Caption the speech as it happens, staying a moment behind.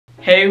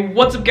Hey,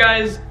 what's up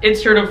guys?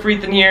 It's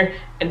Ethan here,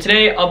 and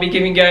today I'll be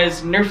giving you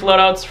guys NERF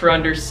Loadouts for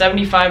under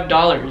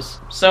 $75.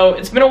 So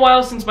it's been a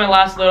while since my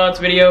last Loadouts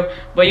video,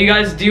 but you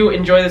guys do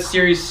enjoy this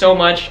series so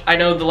much. I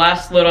know the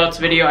last Loadouts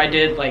video I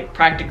did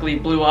practically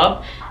blew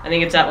up. I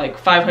think it's at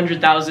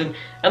 500,000,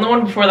 and the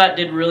one before that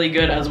did really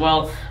good as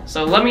well.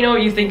 So let me know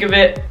what you think of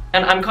it,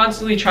 and I'm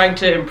constantly trying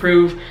to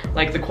improve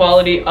the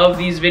quality of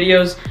these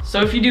videos. So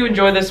if you do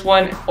enjoy this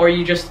one, or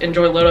you just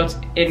enjoy Loadouts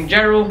in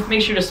general,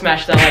 make sure to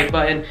smash that like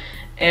button.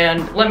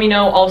 And let me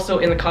know also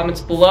in the comments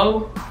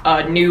below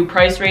a new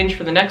price range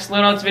for the next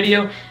Loadouts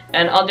video,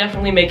 and I'll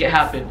definitely make it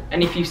happen.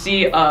 And if you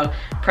see a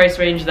price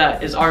range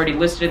that is already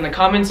listed in the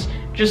comments,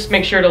 just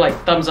make sure to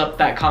thumbs up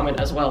that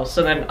comment as well,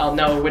 so then I'll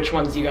know which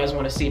ones you guys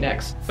want to see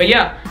next. But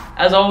yeah,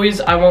 as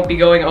always, I won't be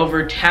going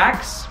over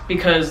tax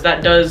because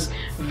that does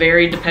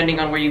vary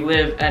depending on where you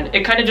live, and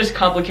it kind of just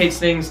complicates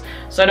things,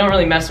 so I don't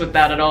really mess with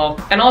that at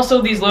all. And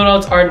also, these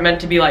loadouts aren't meant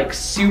to be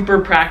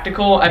super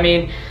practical. I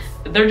mean,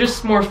 they're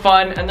just more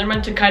fun, and they're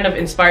meant to kind of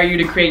inspire you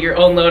to create your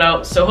own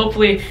loadout. So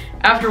hopefully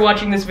after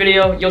watching this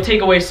video you'll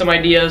take away some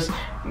ideas,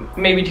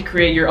 maybe to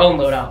create your own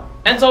loadout.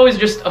 And it's always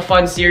just a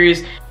fun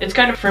series. It's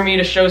kind of for me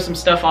to show some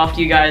stuff off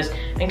to you guys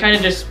and kind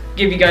of just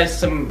give you guys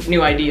some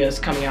new ideas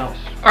coming out.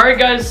 Alright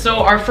guys, so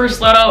our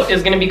first loadout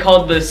is going to be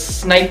called the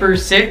Sniper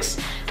 6.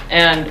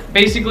 And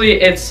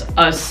basically it's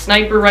a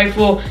sniper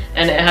rifle,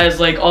 and it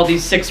has all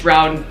these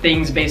 6-round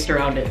things based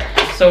around it.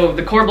 So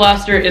the core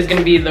blaster is going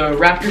to be the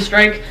Raptor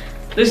Strike.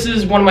 This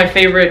is one of my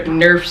favorite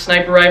NERF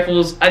sniper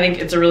rifles. I think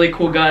it's a really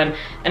cool gun,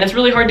 and it's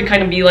really hard to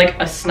kind of be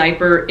a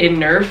sniper in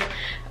NERF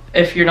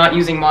if you're not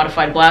using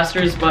modified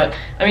blasters, but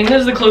I mean,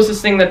 this is the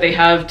closest thing that they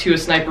have to a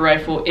sniper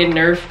rifle in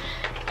NERF,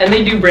 and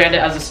they do brand it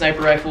as a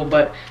sniper rifle,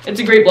 but it's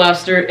a great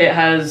blaster. It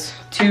has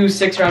 2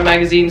 6-round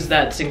magazines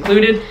that's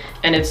included,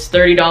 and it's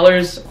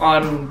 $30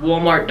 on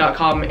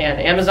Walmart.com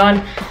and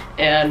Amazon,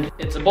 and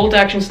it's a bolt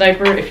action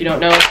sniper if you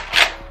don't know,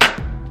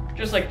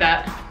 just like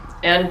that.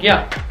 And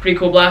yeah, pretty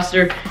cool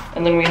blaster.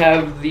 And then we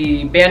have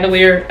the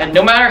bandolier, and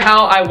no matter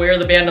how I wear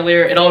the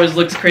bandolier, it always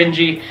looks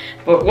cringy,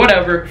 but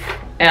whatever.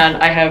 And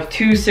I have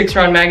 2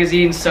 6-round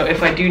magazines, so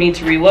if I do need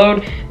to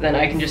reload, then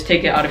I can just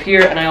take it out of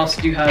here. And I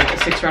also do have a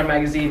 6-round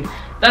magazine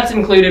that's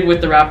included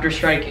with the Raptor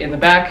Strike in the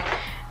back.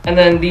 And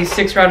then these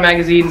 6-round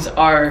magazines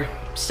are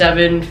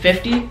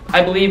 $7.50,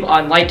 I believe,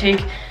 on Light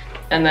Take.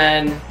 And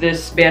then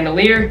this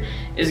bandolier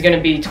is going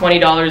to be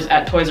 $20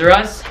 at Toys R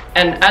Us.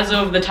 And as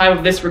of the time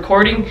of this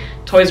recording,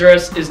 Toys R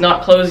Us is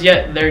not closed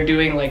yet. They're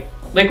doing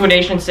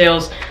liquidation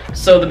sales,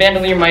 so the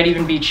bandolier might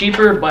even be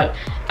cheaper, but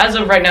as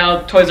of right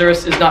now, Toys R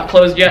Us is not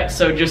closed yet,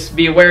 so just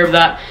be aware of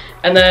that.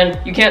 And then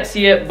you can't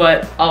see it,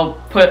 but I'll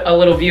put a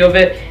little view of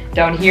it.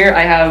 Down here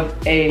I have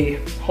a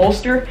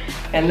holster,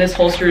 and this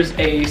holster is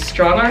a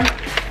strong arm,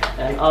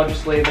 and I'll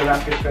just lay the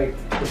Raptor Strike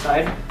to the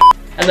side.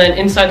 And then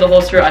inside the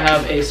holster I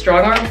have a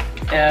strong arm,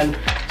 and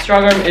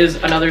strong arm is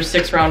another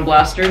 6-round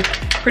blaster.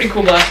 Pretty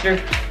cool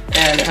blaster,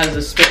 and it has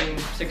a spinning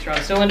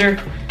 6-round cylinder,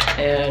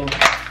 and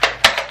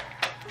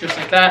just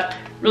like that.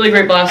 Really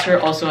great blaster.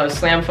 Also has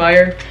slam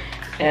fire,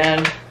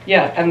 and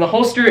yeah, and the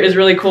holster is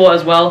really cool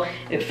as well.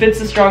 It fits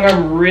the strong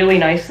arm really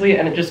nicely,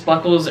 and it just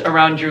buckles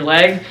around your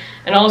leg,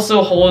 and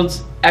also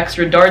holds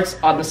extra darts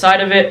on the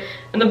side of it.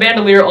 And the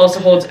bandolier also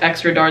holds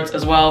extra darts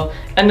as well.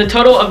 And the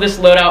total of this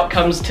loadout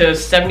comes to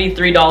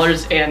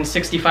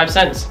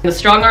 $73.65. The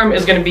strong arm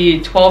is going to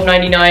be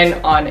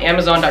 $12.99 on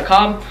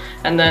Amazon.com,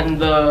 and then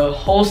the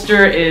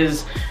holster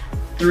is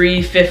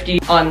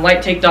 $3.50 on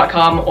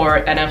lighttake.com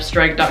or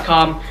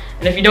nfstrike.com.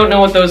 And if you don't know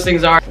what those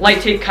things are,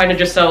 Light Take kind of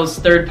just sells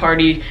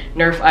third-party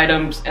NERF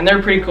items, and they're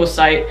a pretty cool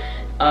site.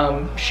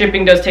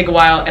 Shipping does take a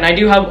while, and I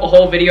do have a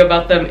whole video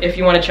about them if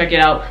you want to check it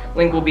out.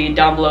 Link will be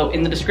down below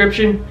in the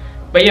description.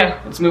 But yeah,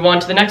 let's move on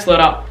to the next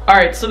loadout.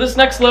 Alright, so this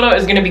next loadout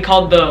is going to be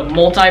called the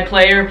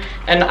Multiplayer,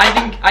 and I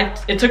think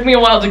it took me a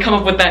while to come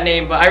up with that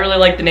name, but I really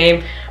like the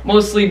name,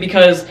 mostly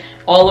because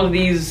all of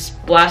these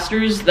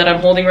blasters that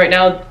I'm holding right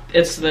now,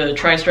 it's the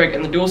Tri-Strike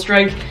and the Dual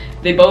Strike,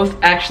 they both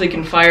actually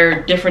can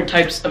fire different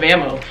types of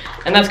ammo,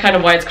 and that's kind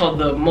of why it's called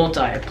the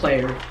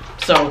Multiplayer.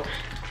 So,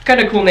 kind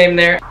of cool name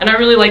there, and I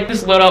really like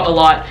this loadout a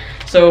lot.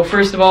 So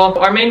first of all,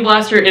 our main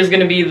blaster is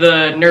going to be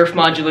the NERF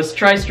Modulus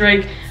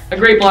Tri-Strike. A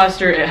great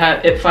blaster.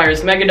 It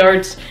fires mega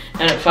darts,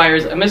 and it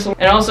fires a missile.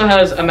 It also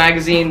has a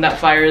magazine that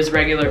fires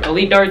regular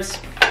elite darts,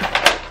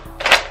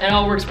 and it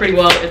all works pretty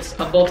well. It's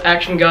a bolt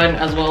action gun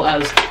as well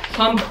as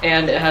pump,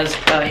 and it has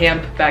a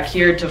hamp back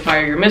here to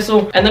fire your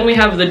missile. And then we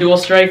have the Dual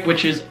Strike,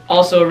 which is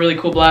also a really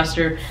cool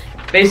blaster.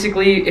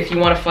 Basically, if you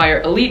want to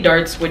fire elite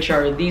darts, which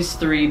are these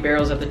 3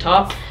 barrels at the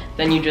top,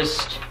 then you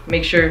just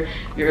make sure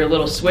your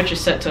little switch is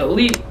set to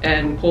elite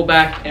and pull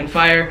back and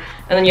fire.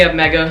 And then you have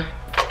mega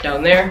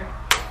down there.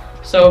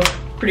 So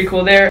pretty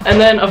cool there. And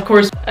then of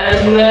course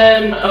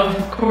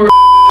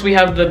we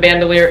have the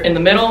bandolier in the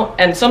middle.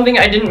 And something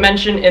I didn't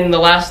mention in the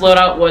last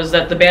loadout was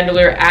that the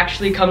bandolier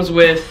actually comes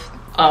with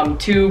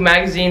 2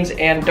 magazines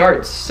and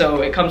darts.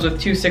 So it comes with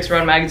 2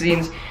 6-round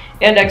magazines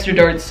and extra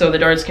darts, so the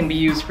darts can be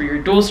used for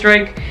your Dual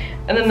Strike,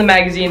 and then the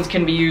magazines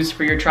can be used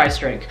for your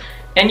Tri-Strike.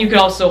 and you could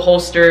also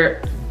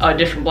holster a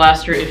different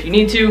blaster if you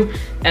need to,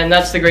 and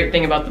that's the great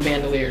thing about the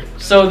bandolier.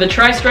 So the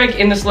tri-strike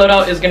in this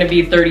loadout is going to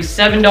be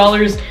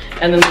 $37,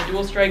 and then the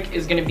dual strike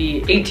is going to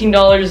be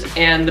 $18,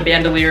 and the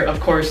bandolier,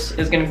 of course,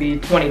 is going to be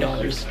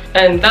 $20.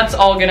 And that's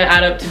all going to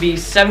add up to be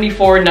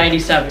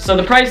 $74.97. So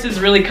the price is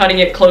really cutting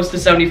it close to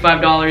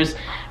 $75,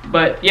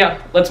 but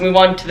yeah, let's move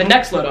on to the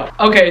next loadout.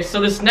 Okay,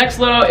 so this next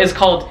loadout is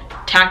called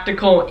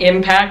Tactical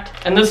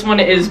Impact, and this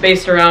one is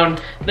based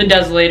around the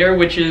Desolator,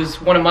 which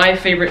is one of my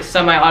favorite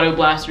semi-auto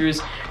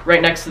blasters,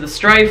 right next to the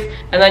Strife.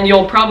 And then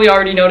you'll probably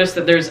already notice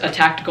that there's a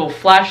tactical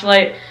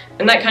flashlight,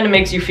 and that kind of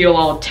makes you feel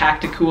all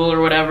tactical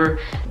or whatever.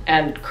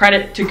 And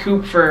credit to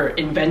Coop for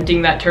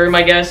inventing that term,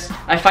 I guess.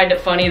 I find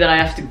it funny that I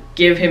have to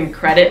give him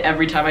credit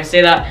every time I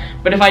say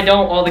that, but if I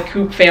don't, all the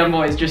Coop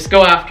fanboys just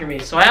go after me,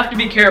 so I have to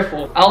be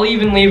careful. I'll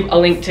even leave a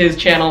link to his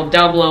channel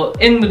down below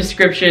in the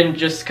description,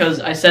 just because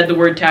I said the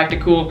word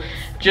tactical,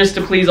 just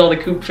to please all the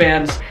Coop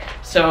fans.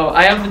 So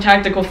I have the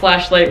tactical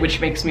flashlight,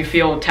 which makes me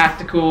feel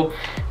tactical,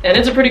 and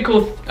it's a pretty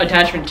cool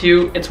attachment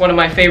too. It's one of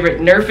my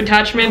favorite NERF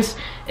attachments.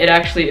 It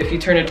actually, if you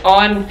turn it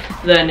on,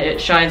 then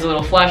it shines a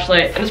little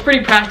flashlight, and it's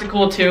pretty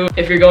practical too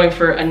if you're going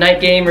for a night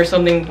game or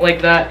something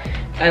like that.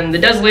 And the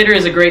Desolator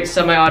is a great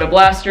semi-auto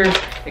blaster.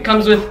 It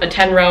comes with a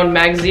 10-round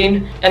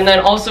magazine, and then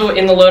also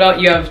in the loadout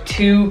you have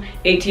two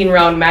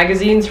 18-round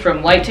magazines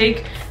from Light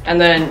Take,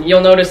 and then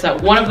you'll notice that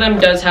one of them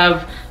does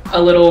have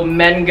a little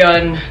men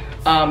gun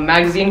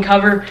magazine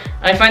cover.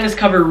 I find this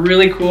cover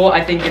really cool.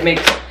 I think it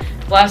makes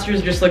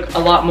blasters just look a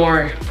lot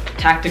more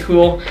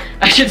tactical.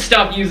 I should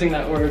stop using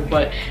that word,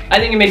 but I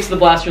think it makes the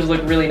blasters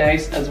look really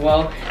nice as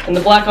well. And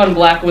the black on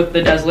black with the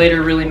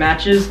Desolator really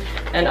matches,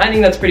 and I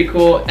think that's pretty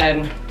cool.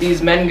 And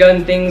these men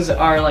gun things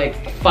are like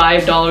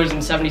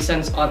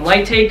 $5.70 on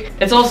Light Take.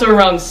 It's also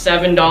around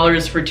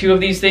 $7 for two of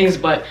these things,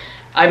 but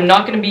I'm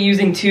not going to be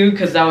using two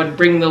because that would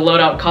bring the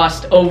loadout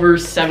cost over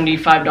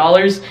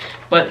 $75.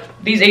 But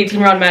these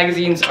 18-round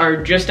magazines are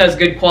just as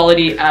good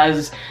quality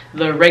as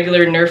the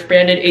regular NERF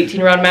branded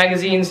 18-round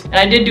magazines. And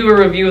I did do a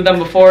review of them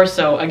before,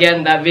 so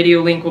again, that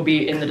video link will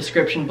be in the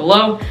description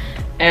below.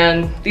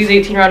 And these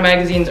 18-round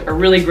magazines are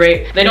really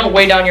great. They don't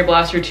weigh down your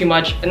blaster too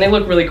much, and they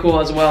look really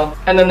cool as well.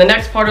 And then the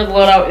next part of the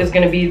loadout is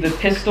going to be the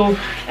pistol,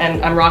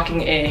 and I'm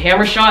rocking a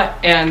hammer shot,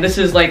 and this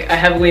is like a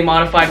heavily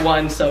modified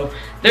one, so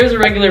there's a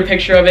regular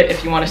picture of it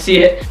if you want to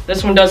see it.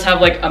 This one does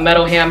have like a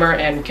metal hammer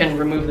and can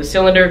remove the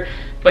cylinder.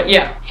 But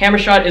yeah, hammer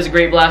shot is a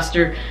great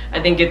blaster.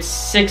 I think it's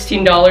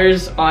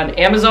 $16 on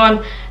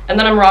Amazon. And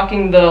then I'm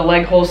rocking the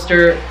leg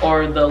holster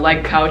or the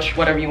leg pouch,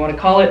 whatever you want to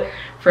call it,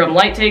 from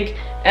Light Take.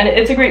 And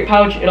it's a great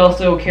pouch. It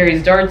also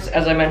carries darts,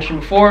 as I mentioned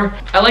before.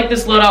 I like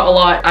this loadout a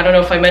lot. I don't know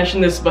if I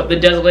mentioned this, but the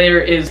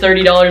Desolator is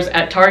 $30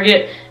 at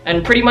Target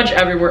and pretty much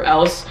everywhere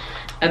else.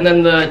 And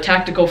then the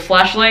tactical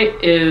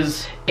flashlight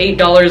is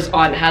 $8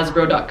 on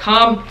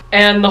Hasbro.com.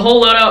 And the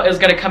whole loadout is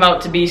going to come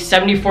out to be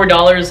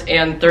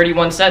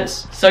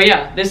 $74.31. So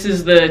yeah, this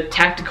is the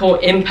Tactical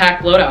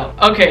Impact loadout.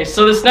 Okay,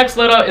 so this next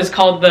loadout is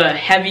called the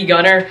Heavy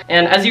Gunner.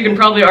 And as you can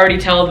probably already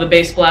tell, the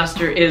base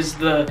blaster is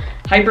the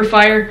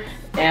Hyperfire.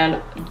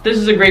 And this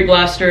is a great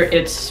blaster.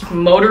 It's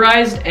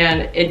motorized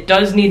and it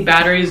does need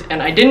batteries,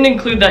 and I didn't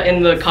include that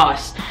in the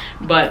cost,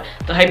 but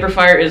the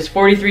Hyperfire is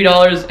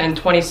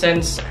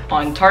 $43.20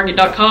 on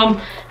Target.com,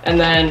 and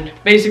then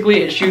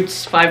basically it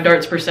shoots 5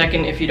 darts per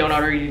second if you don't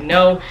already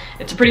know.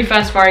 It's a pretty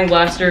fast firing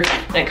blaster,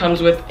 and it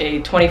comes with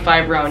a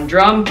 25-round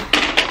drum.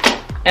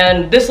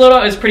 And this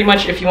loadout is pretty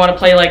much if you want to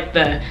play like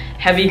the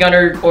heavy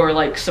gunner or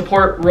like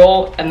support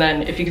role. And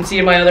then if you can see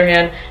in my other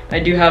hand, I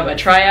do have a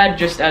triad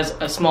just as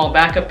a small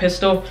backup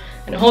pistol,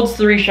 and it holds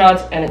 3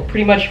 shots, and it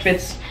pretty much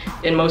fits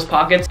in most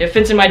pockets. It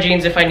fits in my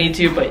jeans if I need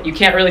to, but you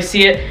can't really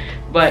see it.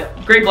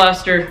 But great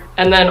blaster.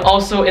 And then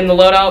also in the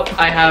loadout,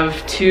 I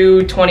have two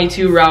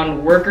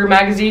 22-round worker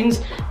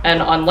magazines,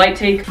 and on Light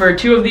Take for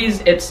 2 of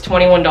these, it's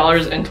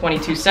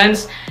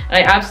 $21.22. And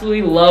I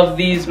absolutely love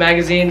these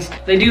magazines.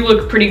 They do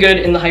look pretty good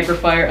in the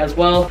Hyperfire as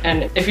well.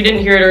 And if you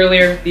didn't hear it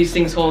earlier, these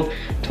things hold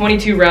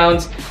 22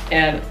 rounds,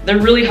 and they're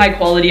really high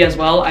quality as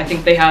well. I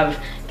think they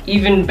have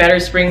even better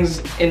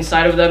springs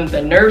inside of them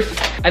than NERF.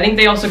 I think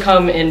they also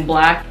come in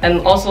black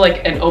and also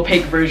like an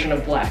opaque version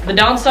of black. The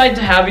downside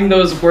to having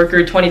those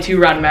worker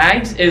 22-round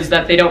mags is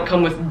that they don't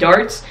come with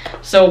darts.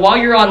 So while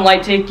you're on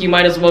Light Take, you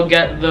might as well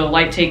get the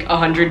Light Take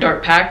 100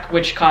 dart pack,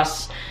 which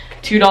costs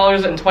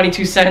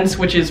 $2.22,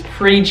 which is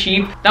pretty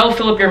cheap. That will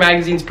fill up your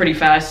magazines pretty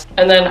fast.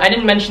 And then I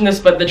didn't mention this,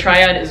 but the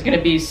triad is going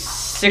to be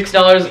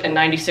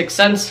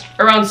 $6.96,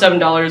 around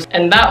 $7,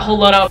 and that whole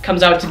loadout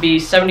comes out to be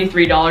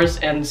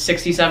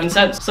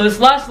 $73.67. So this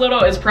last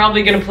loadout is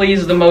probably going to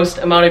please the most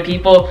amount of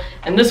people,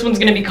 and this one's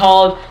going to be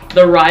called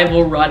the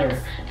Rival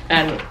Runner.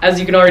 And as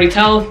you can already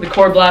tell, the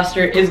core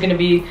blaster is going to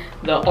be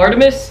the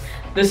Artemis.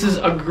 This is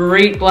a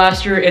great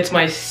blaster. It's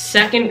my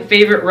second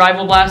favorite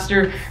rival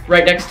blaster,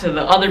 right next to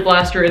the other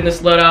blaster in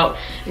this loadout.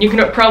 And you can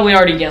probably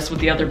already guess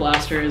what the other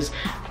blaster is,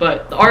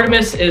 but the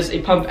Artemis is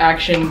a pump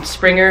action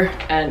Springer,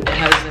 and it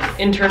has an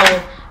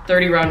internal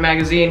 30-round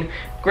magazine.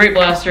 Great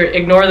blaster.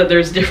 Ignore that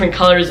there's different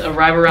colors of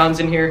rival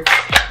rounds in here,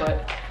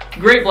 but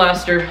Great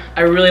blaster.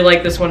 I really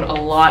like this one a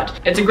lot.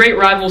 It's a great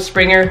rival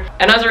springer.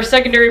 And as our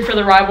secondary for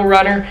the rival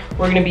runner,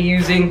 we're gonna be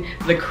using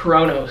the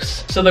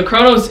Kronos. So the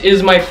Kronos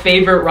is my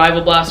favorite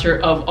rival blaster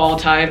of all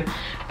time.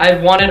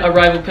 I've wanted a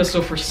rival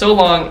pistol for so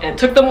long, and it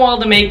took them a while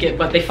to make it,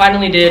 but they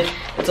finally did.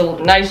 It's a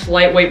nice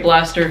lightweight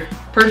blaster,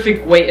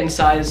 perfect weight and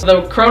size.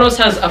 The Kronos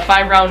has a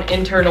 5-round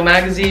internal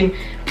magazine,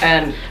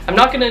 and I'm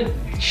not gonna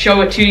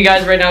show it to you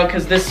guys right now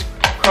because this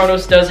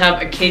Kronos does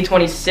have a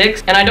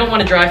K26, and I don't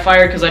want to dry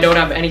fire because I don't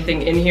have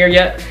anything in here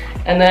yet.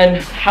 And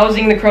then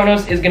housing the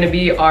Kronos is going to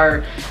be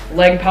our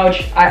leg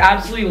pouch. I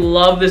absolutely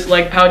love this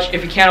leg pouch.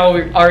 If you can't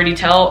already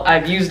tell,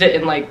 I've used it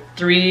in like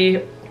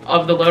 3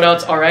 of the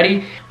loadouts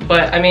already,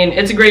 but I mean,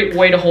 it's a great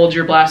way to hold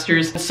your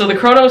blasters. So the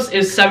Kronos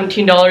is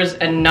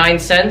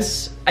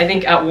 $17.09, I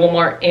think, at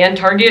Walmart and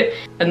Target,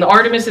 and the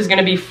Artemis is going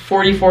to be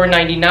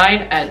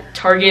 $44.99 at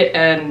Target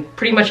and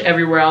pretty much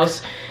everywhere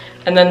else.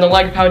 And then the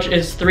leg pouch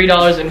is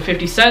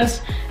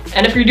 $3.50,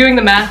 and if you're doing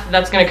the math,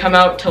 that's going to come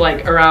out to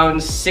like around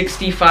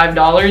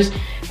 $65,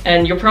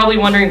 and you're probably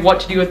wondering what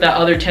to do with that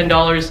other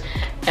 $10.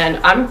 And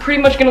I'm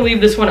pretty much going to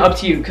leave this one up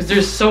to you because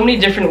there's so many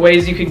different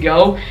ways you could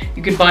go.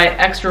 You could buy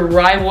extra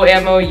rival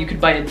ammo, you could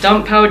buy a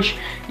dump pouch,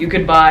 you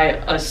could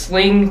buy a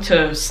sling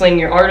to sling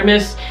your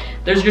Artemis.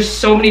 There's just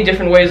so many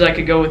different ways I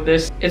could go with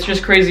this. It's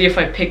just crazy if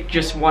I pick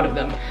just one of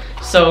them.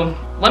 So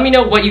let me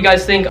know what you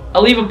guys think.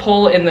 I'll leave a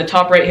poll in the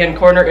top right hand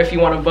corner if you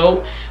want to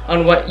vote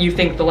on what you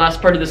think the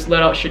last part of this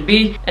loadout should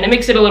be. And it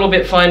makes it a little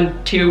bit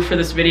fun too for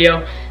this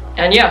video.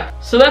 And yeah,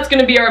 so that's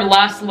going to be our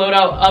last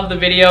loadout of the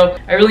video.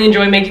 I really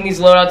enjoy making these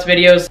loadouts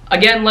videos.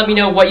 Again, let me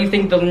know what you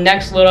think the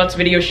next loadouts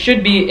video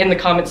should be in the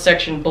comments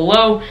section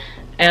below.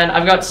 And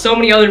I've got so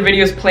many other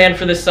videos planned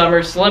for this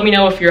summer, so let me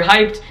know if you're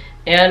hyped.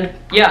 And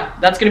yeah,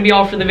 that's going to be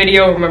all for the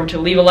video. Remember to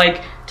leave a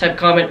like, type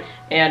comment,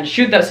 and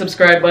shoot that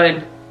subscribe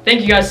button.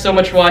 Thank you guys so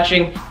much for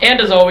watching, and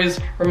as always,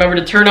 remember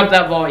to turn up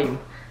that volume.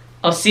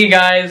 I'll see you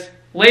guys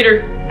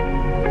later.